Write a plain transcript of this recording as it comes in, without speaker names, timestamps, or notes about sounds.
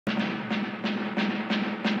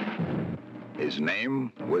His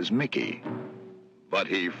name was Mickey, but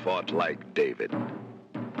he fought like David.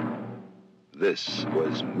 This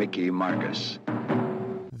was Mickey Marcus.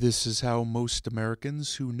 This is how most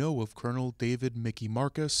Americans who know of Colonel David Mickey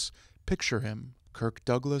Marcus picture him. Kirk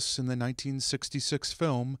Douglas in the 1966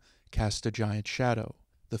 film Cast a Giant Shadow.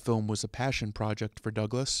 The film was a passion project for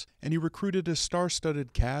Douglas, and he recruited a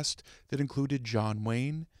star-studded cast that included John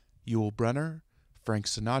Wayne, Yul Brynner, Frank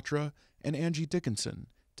Sinatra, and Angie Dickinson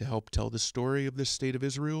to help tell the story of the State of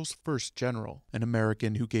Israel's first general, an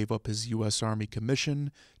American who gave up his U.S. Army commission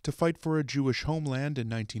to fight for a Jewish homeland in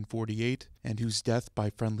 1948, and whose death by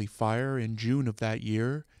friendly fire in June of that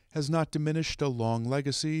year has not diminished a long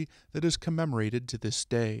legacy that is commemorated to this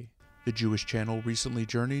day. The Jewish Channel recently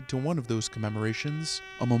journeyed to one of those commemorations,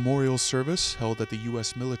 a memorial service held at the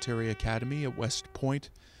U.S. Military Academy at West Point,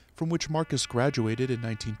 from which Marcus graduated in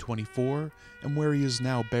 1924 and where he is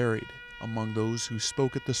now buried. Among those who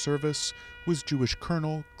spoke at the service was Jewish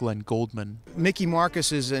Colonel Glenn Goldman. Mickey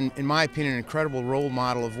Marcus is, in my opinion, an incredible role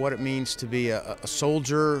model of what it means to be a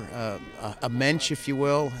soldier, a mensch, if you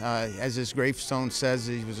will. As his gravestone says,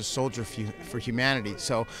 he was a soldier for humanity.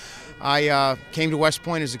 So I came to West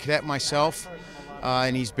Point as a cadet myself,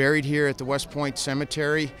 and he's buried here at the West Point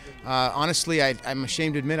Cemetery. Honestly, I'm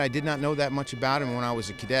ashamed to admit I did not know that much about him when I was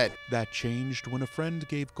a cadet. That changed when a friend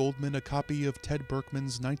gave Goldman a copy of Ted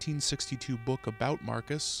Berkman's 1962 book about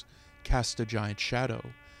Marcus, Cast a Giant Shadow,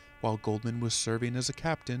 while Goldman was serving as a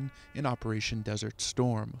captain in Operation Desert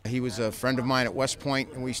Storm. He was a friend of mine at West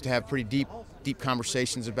Point, and we used to have pretty deep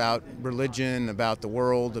conversations about religion, about the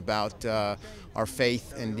world, about our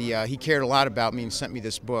faith, and he cared a lot about me and sent me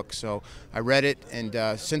this book. So I read it,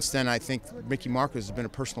 and since then I think Mickey Marcus has been a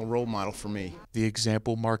personal role model for me. The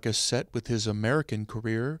example Marcus set with his American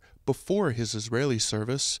career before his Israeli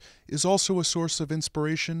service is also a source of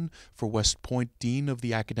inspiration for West Point Dean of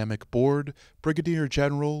the Academic Board, Brigadier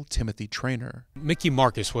General Timothy Traynor. Mickey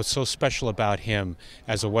Marcus, what's so special about him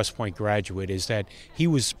as a West Point graduate is that he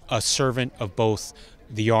was a servant of both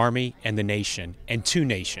the Army and the nation, and two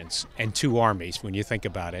nations and two armies when you think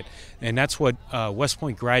about it. And that's what West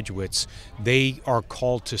Point graduates, they are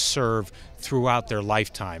called to serve throughout their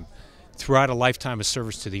lifetime. Throughout a lifetime of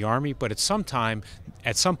service to the Army, but at some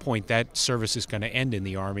point that service is going to end in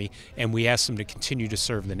the Army, and we ask them to continue to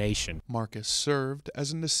serve the nation. Marcus served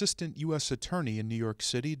as an assistant U.S. attorney in New York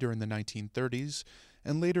City during the 1930s,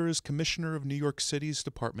 and later as commissioner of New York City's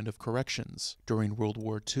Department of Corrections. During World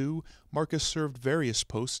War II, Marcus served various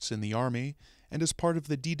posts in the Army and as part of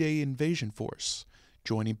the D-Day invasion force,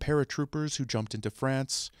 joining paratroopers who jumped into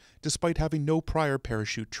France, despite having no prior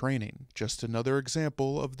parachute training. Just another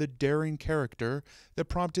example of the daring character that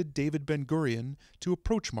prompted David Ben-Gurion to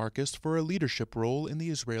approach Marcus for a leadership role in the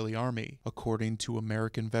Israeli army, according to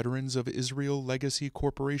American Veterans of Israel Legacy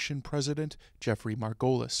Corporation President Jeffrey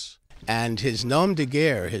Margolis. And his nom de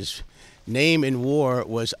guerre, his name in war,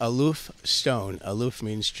 was Aluf Stone. Aluf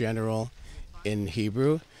means general in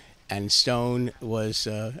Hebrew, and stone was,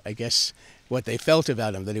 I guess, what they felt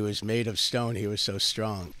about him, that he was made of stone. He was so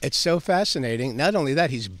strong. It's so fascinating. Not only that,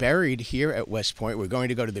 he's buried here at West Point. We're going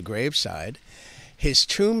to go to the graveside. His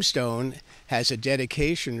tombstone has a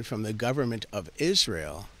dedication from the government of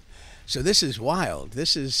Israel. So this is wild.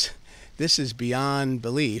 This is beyond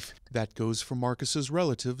belief. That goes for Marcus's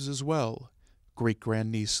relatives as well.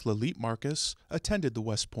 Great-grandniece Lalit Marcus attended the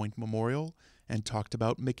West Point Memorial and talked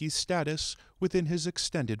about Mickey's status within his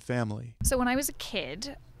extended family. So when I was a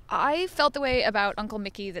kid, I felt the way about Uncle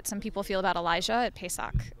Mickey that some people feel about Elijah at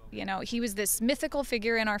Pesach. You know, he was this mythical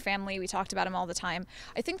figure in our family. We talked about him all the time.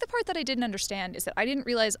 I think the part that I didn't understand is that I didn't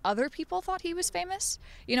realize other people thought he was famous.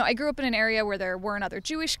 You know, I grew up in an area where there weren't other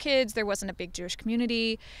Jewish kids. There wasn't a big Jewish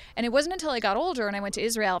community. And it wasn't until I got older and I went to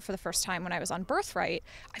Israel for the first time when I was on Birthright,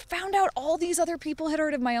 I found out all these other people had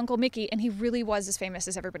heard of my Uncle Mickey, and he really was as famous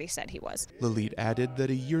as everybody said he was. Lalit added that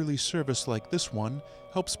a yearly service like this one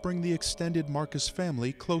helps bring the extended Marcus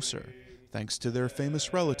family closer, thanks to their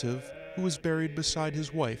famous relative who was buried beside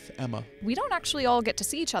his wife, Emma. We don't actually all get to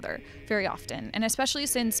see each other very often, and especially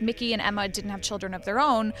since Mickey and Emma didn't have children of their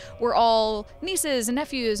own, we're all nieces and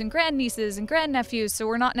nephews and grandnieces and grandnephews, so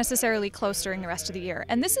we're not necessarily close during the rest of the year.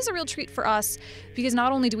 And this is a real treat for us because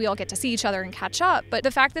not only do we all get to see each other and catch up, but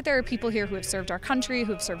the fact that there are people here who have served our country,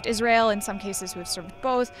 who have served Israel, in some cases who have served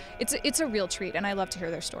both, it's a real treat, and I love to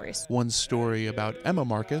hear their stories. One story about Emma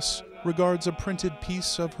Marcus regards a printed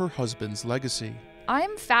piece of her husband's legacy.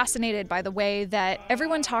 I'm fascinated by the way that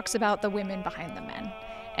everyone talks about the women behind the men.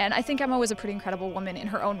 And I think Emma was a pretty incredible woman in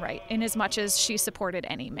her own right, in as much as she supported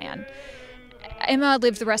any man. Emma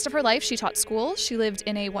lived the rest of her life. She taught school. She lived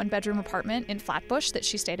in a one-bedroom apartment in Flatbush that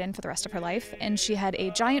she stayed in for the rest of her life. And she had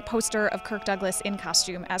a giant poster of Kirk Douglas in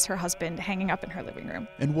costume as her husband hanging up in her living room.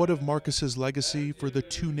 And what of Marcus's legacy for the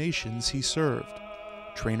two nations he served?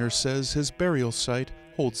 Traynor says his burial site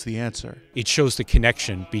holds the answer. It shows the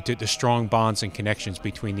connection, the strong bonds and connections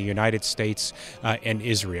between the United States and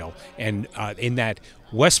Israel. And in that,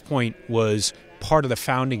 West Point was part of the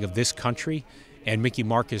founding of this country, and Mickey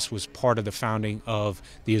Marcus was part of the founding of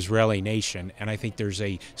the Israeli nation. And I think there's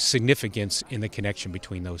a significance in the connection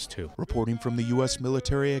between those two. Reporting from the U.S.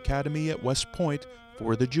 Military Academy at West Point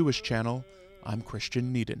for the Jewish Channel, I'm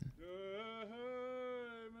Christian Niedan.